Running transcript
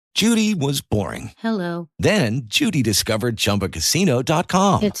Judy was boring. Hello. Then Judy discovered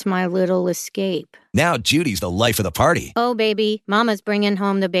ChumbaCasino.com. It's my little escape. Now Judy's the life of the party. Oh, baby, mama's bringing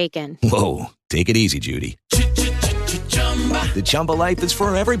home the bacon. Whoa, take it easy, Judy. The Chumba life is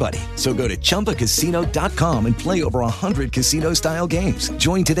for everybody. So go to ChumbaCasino.com and play over 100 casino-style games.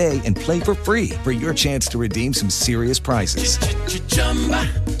 Join today and play for free for your chance to redeem some serious prizes.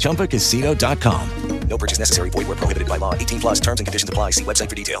 ChumbaCasino.com. No purchase necessary. Void where prohibited by law. 18 plus terms and conditions apply. See website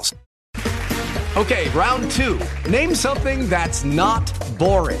for details. Okay, round two. Name something that's not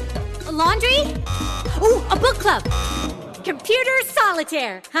boring. A laundry? Ooh, a book club. Computer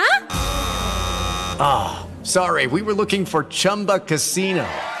solitaire, huh? Ah, sorry, we were looking for Chumba Casino.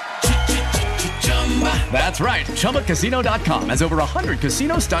 That's right, ChumbaCasino.com has over 100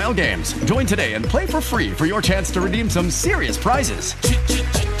 casino-style games. Join today and play for free for your chance to redeem some serious prizes.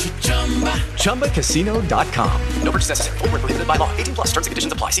 ChumbaCasino.com. No purchase necessary. Void where prohibited by law. 18 plus terms and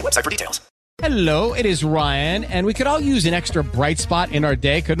conditions apply. See website for details. Hello, it is Ryan, and we could all use an extra bright spot in our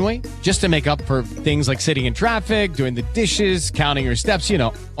day, couldn't we? Just to make up for things like sitting in traffic, doing the dishes, counting your steps, you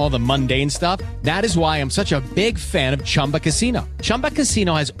know, all the mundane stuff. That is why I'm such a big fan of Chumba Casino. Chumba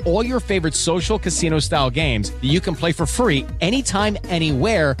Casino has all your favorite social casino-style games that you can play for free anytime,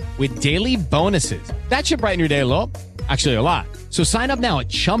 anywhere with daily bonuses. That should brighten your day a little. Actually, a lot. So sign up now at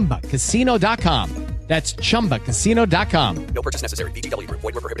ChumbaCasino.com. That's ChumbaCasino.com. No purchase necessary. VGW Group.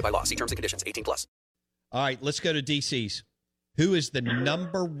 Void where prohibited by law. See terms and conditions. 18 plus. All right, let's go to DC's. Who is the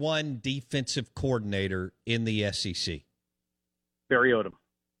number one defensive coordinator in the SEC? Barry Odom.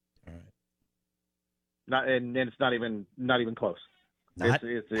 All right. And it's not even close. How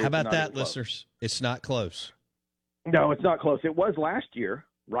about not that, close. listeners? It's not close. No, it's not close. It was last year,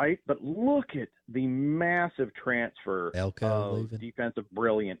 right? But look at the massive transfer Elko of leaving. defensive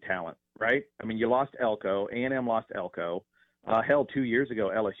brilliant talent, right? I mean, you lost Elko. A&M lost Elko. Hell, 2 years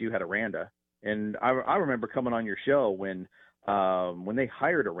ago, LSU had Aranda. And I remember coming on your show when they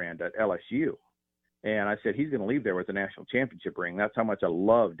hired Aranda at LSU. And I said, he's going to leave there with a national championship ring. That's how much I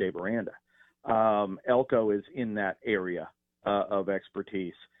love Dave Aranda. Elko is in that area of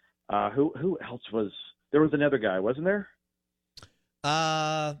expertise. Who else was – there was another guy, wasn't there?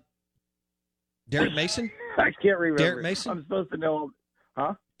 Derek Mason? I can't remember. Derek Mason? I'm supposed to know.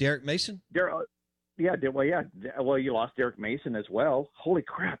 Huh? Derek Mason? Yeah. Well, you lost Derek Mason as well. Holy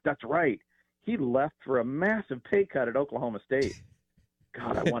crap, that's right. He left for a massive pay cut at Oklahoma State.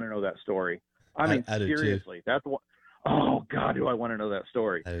 God, I want to know that story. I mean, I do seriously, too. that's what. Oh God, do I want to know that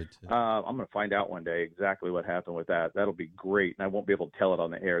story? I do too. I'm going to find out one day exactly what happened with that. That'll be great, and I won't be able to tell it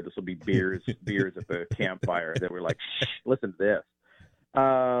on the air. This will be beers at the campfire that were like, shh, listen to this.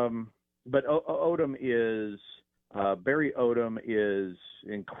 But Odom is Barry Odom is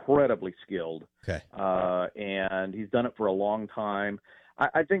incredibly skilled. Okay. And he's done it for a long time.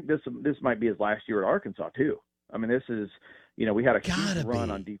 I think this might be his last year at Arkansas too. I mean, this is, we had a huge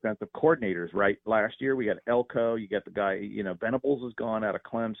run on defensive coordinators, right? Last year we got Elko, you got the guy, Venables is gone out of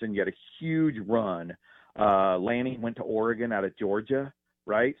Clemson. You had a huge run. Lanning went to Oregon out of Georgia,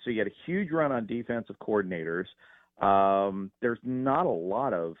 right? So you had a huge run on defensive coordinators. There's not a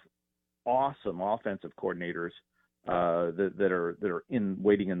lot of awesome offensive coordinators that are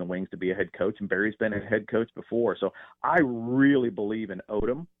waiting in the wings to be a head coach, and Barry's been a head coach before. So I really believe in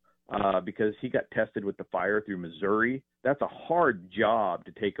Odom because he got tested with the fire through Missouri. That's a hard job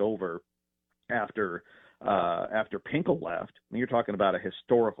to take over after Pinkel left. I mean, you're talking about a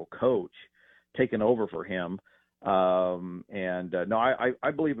historical coach taking over for him. No,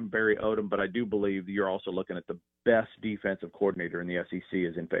 I believe in Barry Odom, but I do believe you're also looking at the best defensive coordinator in the SEC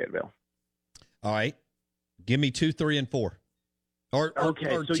is in Fayetteville. All right. Give me 2, 3, and 4. Or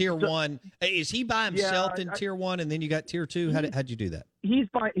so tier 1. Is he by himself in tier 1 and then you got tier 2? How'd you do that? He's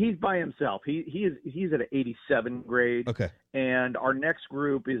by himself. He's at an 87 grade. Okay. And our next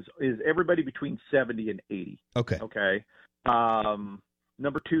group is everybody between 70 and 80. Okay. Okay.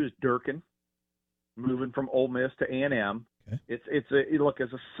 Number 2 is Durkin, moving from Ole Miss to A&M. Okay. It's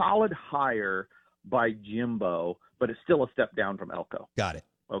a solid hire by Jimbo, but it's still a step down from Elko. Got it.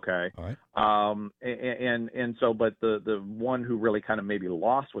 Okay. All right. But the one who really kind of maybe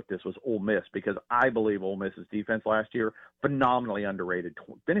lost with this was Ole Miss, because I believe Ole Miss's defense last year, phenomenally underrated.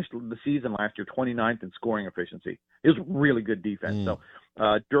 Finished the season last year 29th in scoring efficiency. It was really good defense. So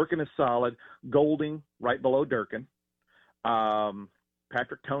Durkin is solid. Golding right below Durkin.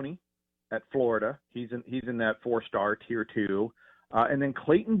 Patrick Toney at Florida. He's in that 4-star tier 2. And then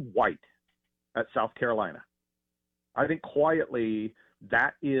Clayton White at South Carolina. I think quietly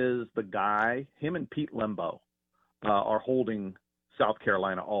that is the guy. Him and Pete Lembo are holding South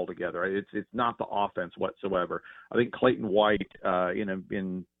Carolina all together. It's not the offense whatsoever. I think Clayton White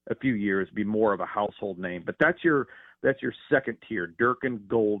in a few years be more of a household name. But that's your second tier: Durkin,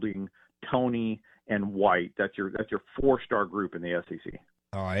 Golding, Tony, and White. That's your 4-star group in the SEC.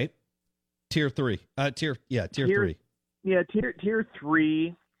 All right. Tier 3. Tier 3. Yeah, tier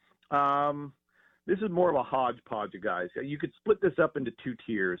 3. This is more of a hodgepodge of guys. You could split this up into 2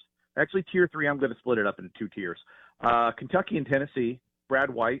 tiers. Actually, tier 3, I'm going to split it up into 2 tiers. Kentucky and Tennessee, Brad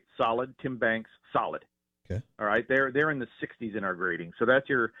White, solid. Tim Banks, solid. Okay. All right, they're in the 60s in our grading. So that's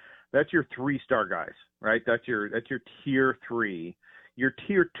your 3-star guys, right? That's your tier 3. Your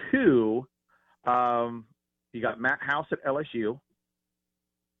tier 2, you got Matt House at LSU,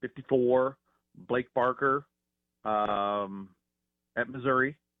 54. Blake Barker at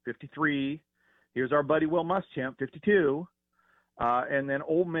Missouri, 53. Here's our buddy Will Muschamp, 52. And then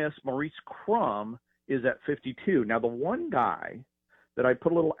Ole Miss, Maurice Crum is at 52. Now, the one guy that I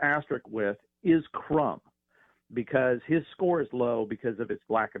put a little asterisk with is Crum, because his score is low because of his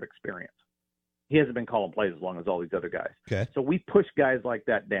lack of experience. He hasn't been calling plays as long as all these other guys. Okay. So we push guys like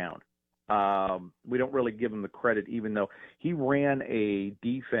that down. We don't really give him the credit, even though he ran a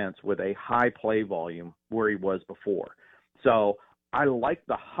defense with a high play volume where he was before. So I like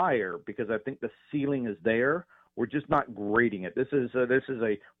the hire because I think the ceiling is there. We're just not grading it. This is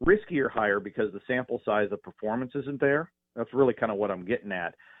a riskier hire because the sample size of performance isn't there. That's really kind of what I'm getting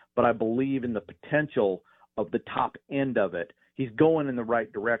at. But I believe in the potential of the top end of it. He's going in the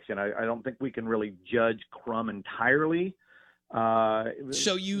right direction. I don't think we can really judge Crum entirely.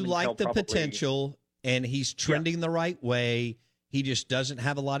 So you like the potential, and he's trending the right way. He just doesn't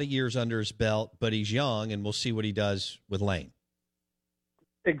have a lot of years under his belt, but he's young, and we'll see what he does with Lane.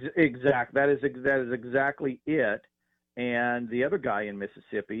 Exact. That is exactly it. And the other guy in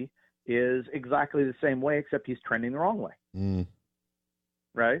Mississippi is exactly the same way, except he's trending the wrong way.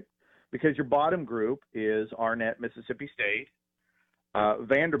 Right? Because your bottom group is Arnett, Mississippi State,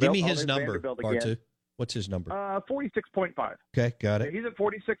 Vanderbilt. Give me his number, R2. What's his number? 46.5. Okay, got it. He's at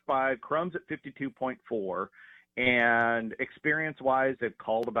 46.5. Crum's at 52.4. And experience-wise, they've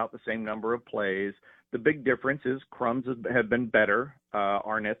called about the same number of plays. The big difference is Crum's have been better.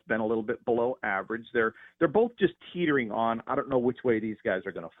 Arnett's been a little bit below average. They're both just teetering on. I don't know which way these guys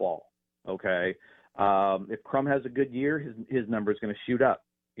are going to fall. Okay, if Crum has a good year, his number is going to shoot up.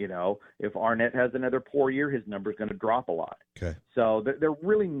 You know, if Arnett has another poor year, his number is going to drop a lot. Okay, so they're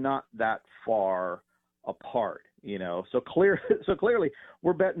really not that far apart. You know, so clearly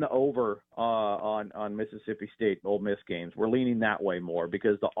we're betting the over on Mississippi State and Ole Miss games. We're leaning that way more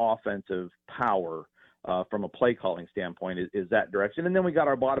because the offensive power from a play calling standpoint is that direction. And then we got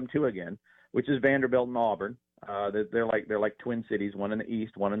our bottom two again, which is Vanderbilt and Auburn. They're like twin cities, one in the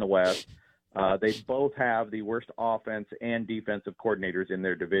East, one in the West. They both have the worst offense and defensive coordinators in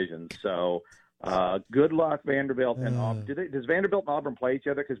their divisions. So good luck, Vanderbilt and Auburn. Does Vanderbilt and Auburn play each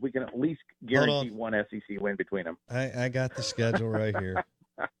other? Because we can at least guarantee one SEC win between them. I got the schedule right here.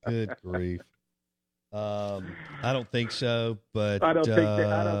 Good grief. I don't think so, but I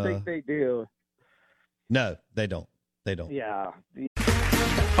don't think they do. No, they don't. They don't. Yeah.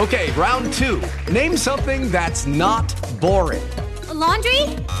 Okay, round two. Name something that's not boring. A laundry?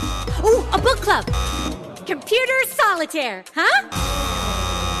 Ooh, a book club. Computer solitaire, huh?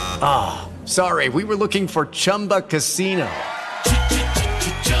 Ah, sorry, we were looking for Chumba Casino.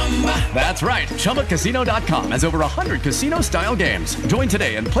 That's right, ChumbaCasino.com has over 100 casino-style games. Join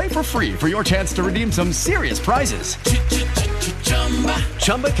today and play for free for your chance to redeem some serious prizes.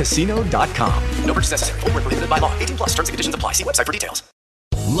 ChumbaCasino.com. No purchase necessary. Void where prohibited by law. 18+ terms and conditions apply. See website for details.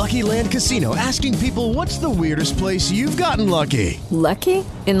 Lucky Land Casino, asking people, what's the weirdest place you've gotten lucky? Lucky?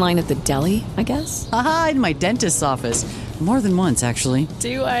 In line at the deli, I guess? Aha, in my dentist's office. More than once, actually.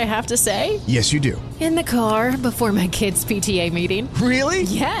 Do I have to say? Yes, you do. In the car before my kids' PTA meeting. Really?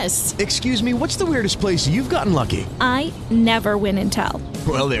 Yes. Excuse me, what's the weirdest place you've gotten lucky? I never win and tell.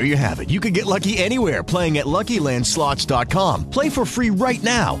 Well, there you have it. You can get lucky anywhere, playing at LuckyLandSlots.com. Play for free right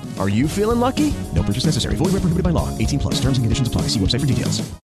now. Are you feeling lucky? No purchase necessary. Void where prohibited by law. 18+. Terms and conditions apply. See website for details.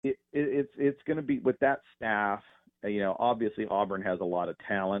 It's going to be with that staff. You know, obviously Auburn has a lot of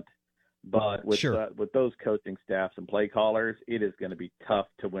talent. But with those coaching staffs and play callers, it is going to be tough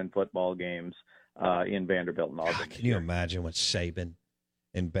to win football games in Vanderbilt and Auburn. Can you imagine what Saban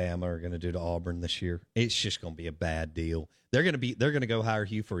and Bama are going to do to Auburn this year? It's just going to be a bad deal. They're going to go hire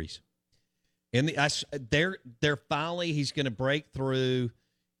Hugh Freeze. They're finally, he's going to break through.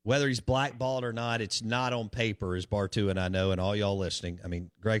 Whether he's blackballed or not, it's not on paper, as Bartu and I know, and all y'all listening. I mean,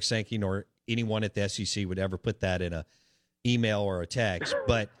 Greg Sankey nor anyone at the SEC would ever put that in a email or a text,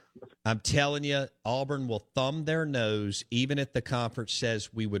 but I'm telling you, Auburn will thumb their nose even if the conference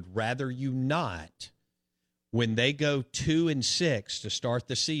says we would rather you not when they go 2-6 to start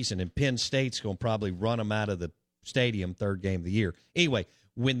the season, and Penn State's going to probably run them out of the stadium third game of the year. Anyway,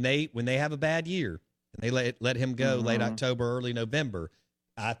 when they have a bad year and they let him go late October, early November,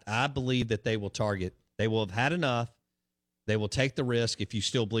 I believe that they will target. They will have had enough. They will take the risk if you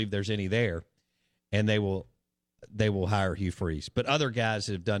still believe there's any there, and they will hire Hugh Freeze. But other guys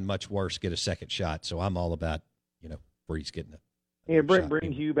that have done much worse get a second shot. So I'm all about Freeze getting it. Yeah,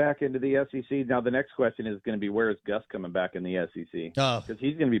 bring Hugh back into the SEC. Now, the next question is going to be, where is Gus coming back in the SEC? Because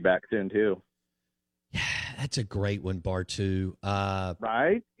he's going to be back soon, too. Yeah, that's a great one, Bartu.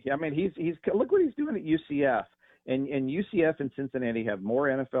 Right? I mean, he's look what he's doing at UCF. And UCF and Cincinnati have more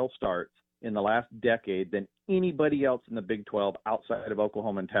NFL starts in the last decade than anybody else in the Big 12 outside of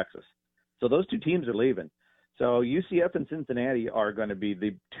Oklahoma and Texas. So those two teams are leaving. So UCF and Cincinnati are going to be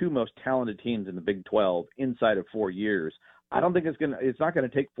the two most talented teams in the Big 12 inside of 4 years. I don't think it's not going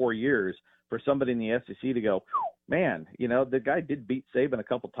to take 4 years for somebody in the SEC to go, man, the guy did beat Saban a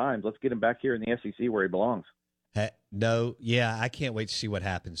couple times. Let's get him back here in the SEC where he belongs. No, yeah, I can't wait to see what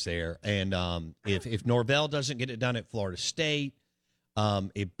happens there. And if Norvell doesn't get it done at Florida State,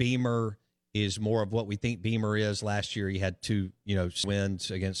 if Beamer is more of what we think Beamer is, last year he had 2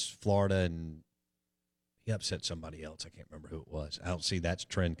 wins against Florida and he upset somebody else. I can't remember who it was. I don't see that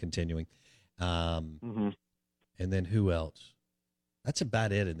trend continuing. And then who else? That's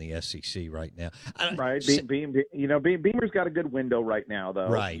about it in the SEC right now. Right. Beamer's got a good window right now, though.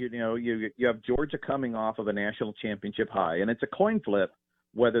 Right. You have Georgia coming off of a national championship high, and it's a coin flip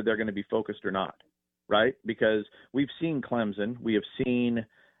whether they're going to be focused or not, right? Because we've seen Clemson, we have seen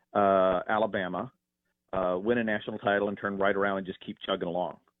Alabama win a national title and turn right around and just keep chugging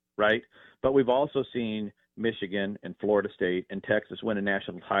along, right? But we've also seen Michigan and Florida State and Texas win a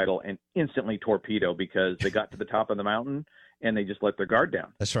national title and instantly torpedo because they got to the top of the mountain and they just let their guard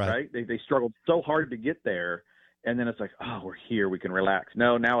down. That's right. They struggled so hard to get there, and then it's like, oh, we're here, we can relax.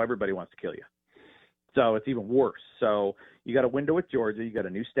 No, now everybody wants to kill you. So it's even worse. So you got a window at Georgia, you got a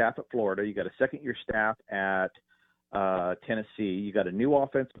new staff at Florida, you got a second-year staff at Tennessee, you got a new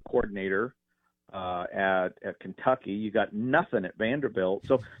offensive coordinator at Kentucky, you got nothing at Vanderbilt.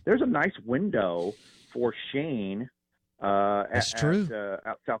 So there's a nice window for Shane at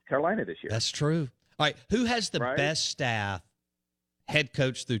South Carolina this year. That's true. All right, who has the best staff, head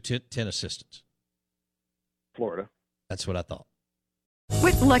coach through 10 assistants? Florida. That's what I thought.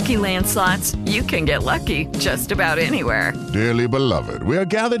 With Lucky Land Slots, you can get lucky just about anywhere. Dearly beloved, we are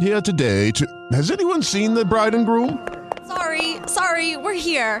gathered here today to... Has anyone seen the bride and groom? Sorry, we're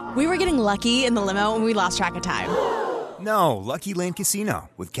here. We were getting lucky in the limo and we lost track of time. No, Lucky Land Casino,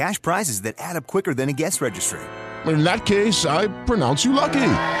 with cash prizes that add up quicker than a guest registry. In that case, I pronounce you lucky.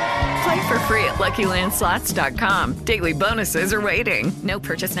 Play for free at LuckyLandSlots.com. Daily bonuses are waiting. No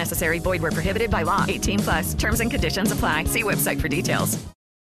purchase necessary. Void where prohibited by law. 18+. Terms and conditions apply. See website for details.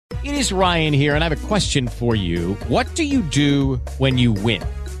 It is Ryan here, and I have a question for you. What do you do when you win?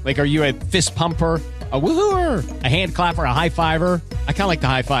 Like, are you a fist pumper, a woohooer, a hand clapper, a high fiver? I kind of like the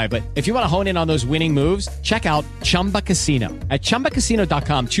high five, but if you want to hone in on those winning moves, check out Chumba Casino. At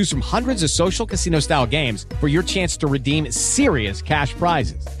ChumbaCasino.com, choose from hundreds of social casino-style games for your chance to redeem serious cash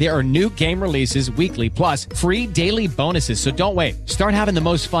prizes. There are new game releases weekly, plus free daily bonuses. So don't wait. Start having the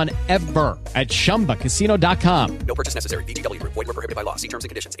most fun ever at ChumbaCasino.com. No purchase necessary. VGW. Void where prohibited by law. See terms and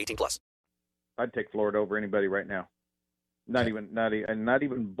conditions. 18+. I'd take Florida over anybody right now. Not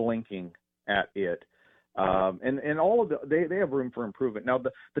even blinking at it. And all of they have room for improvement. Now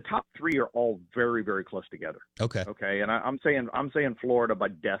the top 3 are all very, very close together. Okay. And I'm saying Florida by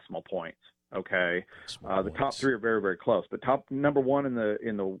decimal points. Okay. The top 3 are very, very close. But number 1 in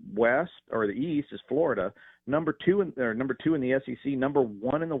the West or the East is Florida. Number 2 in the SEC. Number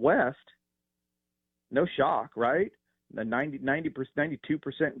 1 in the West. No shock, right? The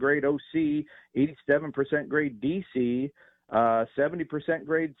 92% grade OC, 87% grade DC, 70%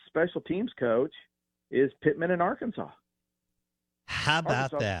 grade special teams coach is Pittman in Arkansas. How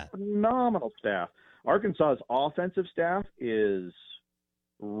about that? Phenomenal staff. Arkansas's offensive staff is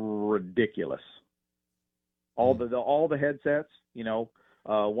ridiculous. All the headsets,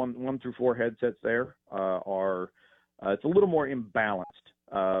 1 through 4 headsets there are it's a little more imbalanced.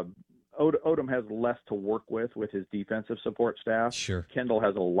 Odom has less to work with his defensive support staff. Sure. Kendall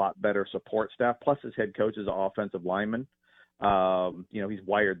has a lot better support staff. Plus, his head coach is an offensive lineman. He's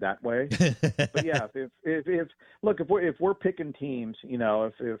wired that way. But yeah, if we're picking teams, and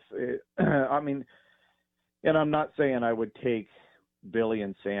I'm not saying I would take Billy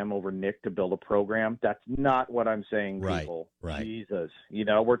and Sam over Nick to build a program. That's not what I'm saying, people. Right. Jesus.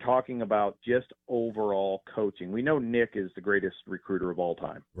 We're talking about just overall coaching. We know Nick is the greatest recruiter of all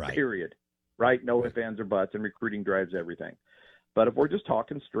time. Right. Period. right? No ifs, ands, or buts, and recruiting drives everything. But if we're just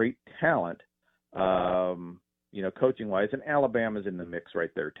talking straight talent, coaching-wise, and Alabama's in the mix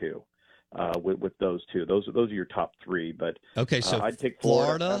right there too, with those two. Those are your top three. But okay, so I'd take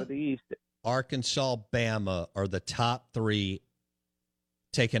Florida out of the East. Arkansas, Bama are the top three,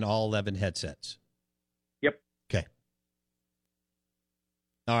 taking all 11 headsets. Yep. Okay.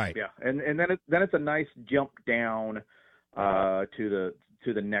 All right. Yeah, and then it's a nice jump down to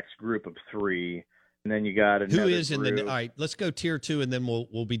the next group of three. And then you got another who is group. in the. All right, let's go tier 2, and then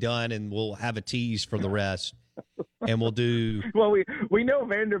we'll be done, and we'll have a tease for the rest, and we'll do. Well, we know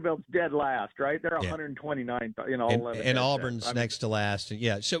Vanderbilt's dead last, right? They're 129 in all 11. And Auburn's next to last, and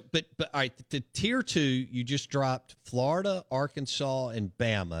yeah. So, but all right, the tier 2, you just dropped Florida, Arkansas, and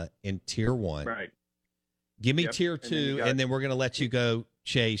Bama in tier 1. Right. Give me tier 2, and then we're going to let you go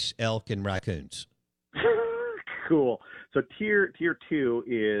chase elk and raccoons. Cool. So tier 2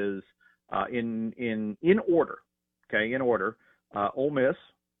 is. In order, okay, in order, Ole Miss,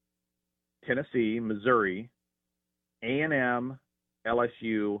 Tennessee, Missouri, A&M,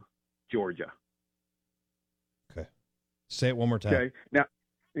 LSU, Georgia. Okay. Say it one more time.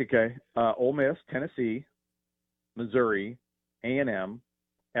 Okay. Now, Ole Miss, Tennessee, Missouri, A&M,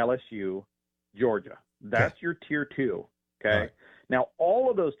 LSU, Georgia. That's your tier 2, okay? Right. Now,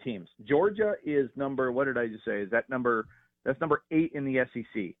 all of those teams, Georgia is what did I just say? That's number 8 in the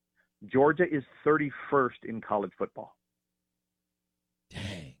SEC. Georgia is 31st in college football.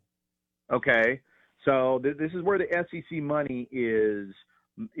 Dang. Okay, so this is where the SEC money is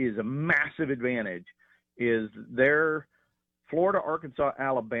a massive advantage. Is their Florida, Arkansas,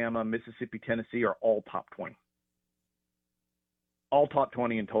 Alabama, Mississippi, Tennessee are all top 20. All top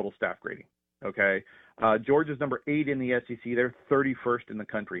 20 in total staff grading. Okay, Georgia's number 8 in the SEC. They're 31st in the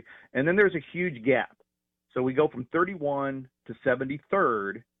country, and then there's a huge gap. So we go from 31 to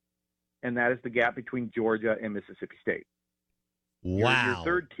 73rd. And that is the gap between Georgia and Mississippi State. Wow.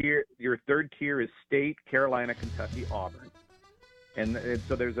 Your third tier is State, Carolina, Kentucky, Auburn. And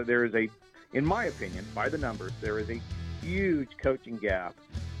so there is a, in my opinion, by the numbers, there is a huge coaching gap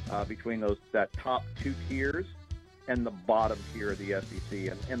between that top 2 tiers and the bottom tier of the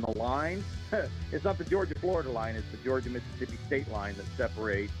SEC. And the line, it's not the Georgia-Florida line, it's the Georgia-Mississippi State line that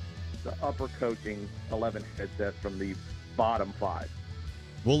separates the upper coaching 11 headsets from the bottom 5.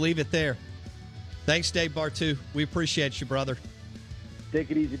 We'll leave it there. Thanks, Dave Bartoo. We appreciate you, brother. Take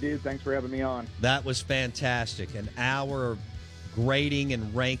it easy, dude. Thanks for having me on. That was fantastic. An hour of grading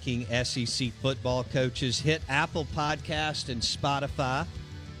and ranking SEC football coaches. Hit Apple Podcast and Spotify.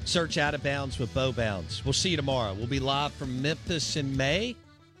 Search Out of Bounds with Bo Bounds. We'll see you tomorrow. We'll be live from Memphis in May,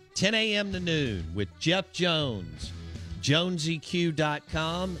 10 a.m. to noon with Jeff Jones,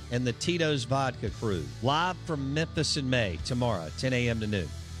 JonesEQ.com, and the Tito's Vodka crew. Live from Memphis in May tomorrow, 10 a.m. to noon.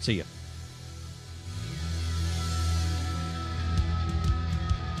 See you.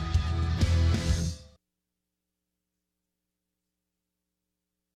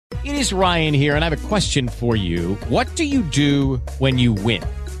 It is Ryan here, and I have a question for you. What do you do when you win?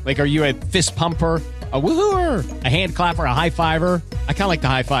 Like, are you a fist pumper, a woohooer, a hand clapper, a high fiver? I kind of like the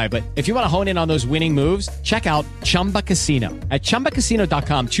high five, but if you want to hone in on those winning moves, check out Chumba Casino. At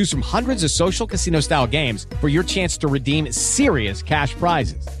ChumbaCasino.com, choose from hundreds of social casino-style games for your chance to redeem serious cash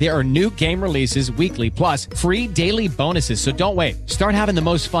prizes. There are new game releases weekly, plus free daily bonuses. So don't wait. Start having the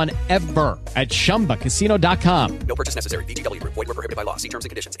most fun ever at ChumbaCasino.com. No purchase necessary. VGW. Void where prohibited by law. See terms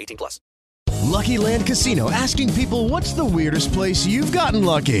and conditions. 18+. Lucky Land Casino, asking people, what's the weirdest place you've gotten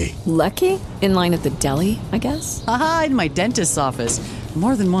lucky? Lucky? In line at the deli, I guess? Aha, in my dentist's office.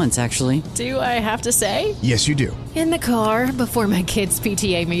 More than once, actually. Do I have to say? Yes, you do. In the car before my kids'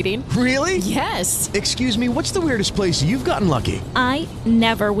 PTA meeting. Really? Yes. Excuse me, what's the weirdest place you've gotten lucky? I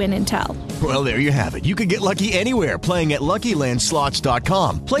never win and tell. Well, there you have it. You can get lucky anywhere, playing at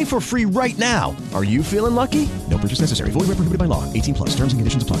LuckyLandSlots.com. Play for free right now. Are you feeling lucky? No purchase necessary. Void where prohibited by law. 18+. Terms and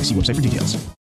conditions apply. See website for details.